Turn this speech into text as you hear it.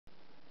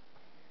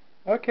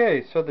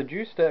Okay, so the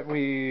juice that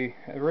we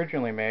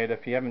originally made,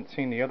 if you haven't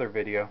seen the other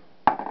video,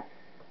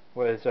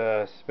 was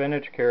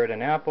spinach, carrot,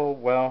 and apple.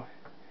 Well,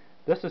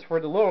 this is for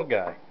the little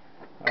guy,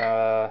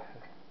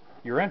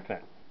 your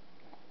infant.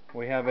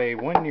 We have a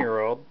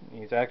 1-year-old.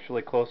 He's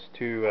actually close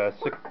to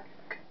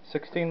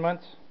 16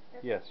 months.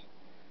 Yes.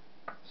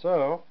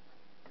 So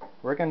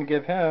we're going to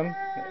give him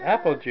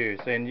apple juice,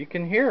 and you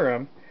can hear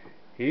him.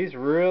 He's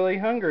really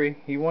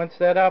hungry. He wants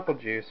that apple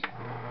juice.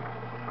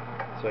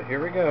 So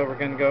here we go. We're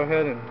going to go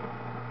ahead and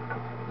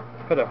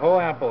put a whole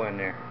apple in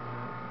there.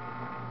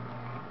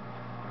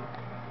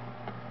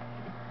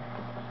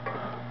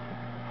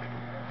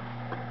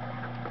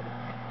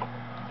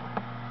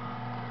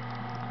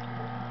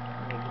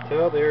 You can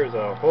tell there's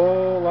a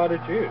whole lot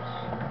of juice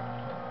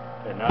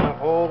and not a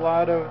whole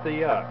lot of the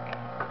yuck.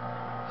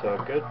 So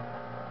good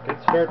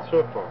start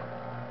so far.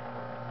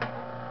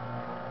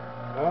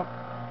 Oh.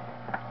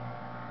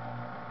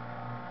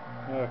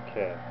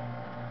 Okay.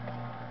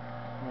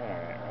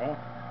 Alright, well.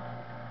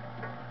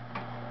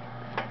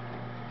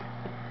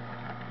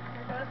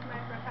 Here goes my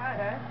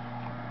frittata.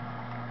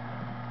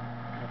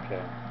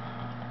 Okay.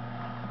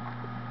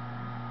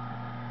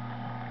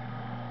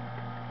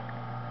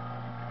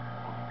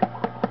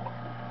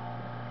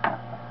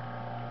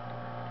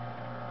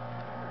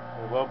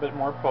 A little bit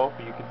more pulp,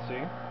 you can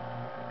see.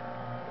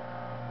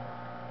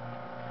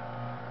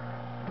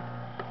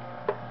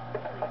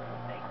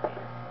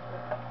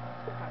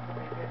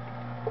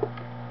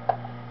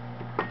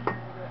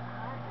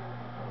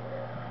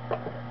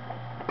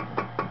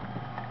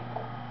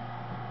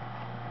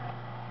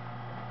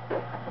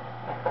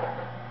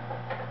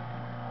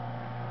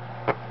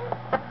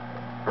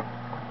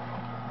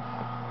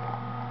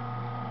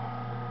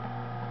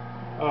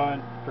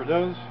 And for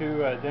those who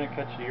didn't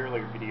catch the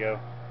earlier video,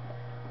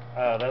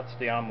 that's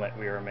the omelet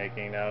we were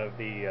making out of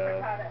the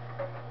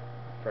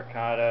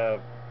frittata,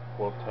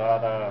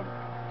 portada,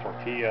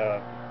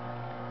 tortilla,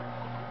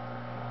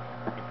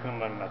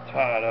 Hakuna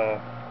Matata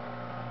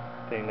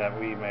thing that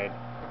we made.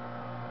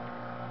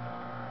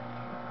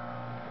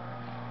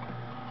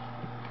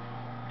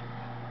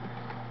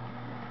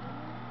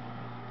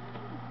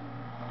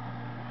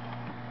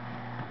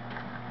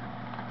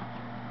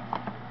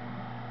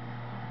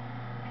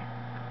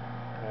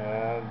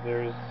 And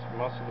there's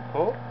most of the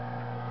pulp.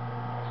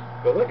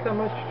 But look how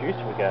much juice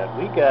we got.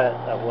 We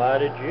got a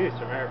lot of juice.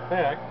 As a matter of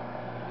fact,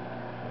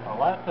 a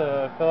lot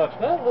to fill up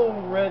that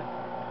little red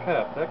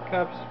cup. That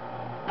cup's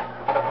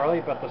probably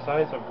about the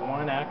size of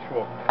one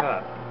actual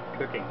cup,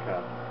 cooking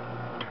cup.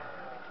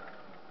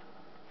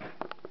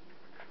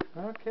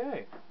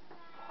 Okay.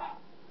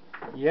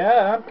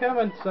 Yeah, I'm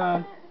coming,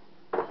 son.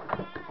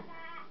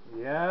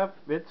 Yep,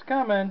 it's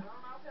coming.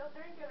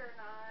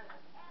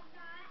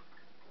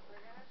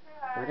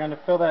 We're going to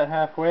fill that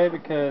halfway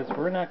because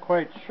we're not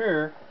quite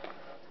sure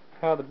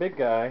how the big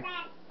guy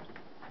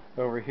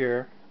over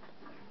here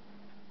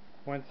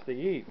wants to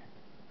eat.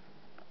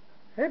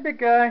 Hey, big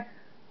guy.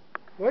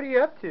 What are you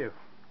up to?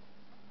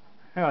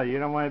 Oh, you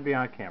don't want to be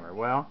on camera.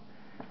 Well,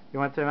 you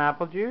want some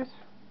apple juice?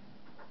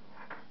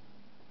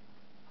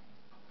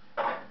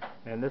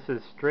 And this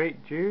is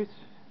straight juice.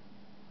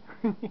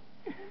 It's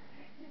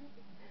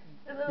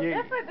a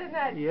little different than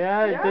that.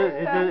 Yeah,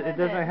 it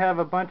doesn't have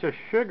a bunch of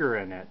sugar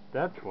in it.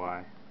 That's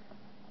why.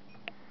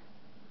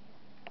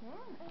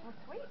 That's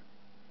sweet.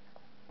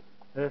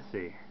 Let's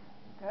see.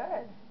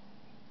 Good.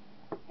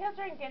 He'll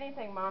drink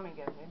anything Mommy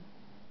gives him.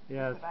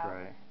 Yeah, that's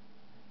right.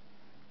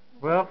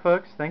 Well,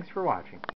 folks, thanks for watching.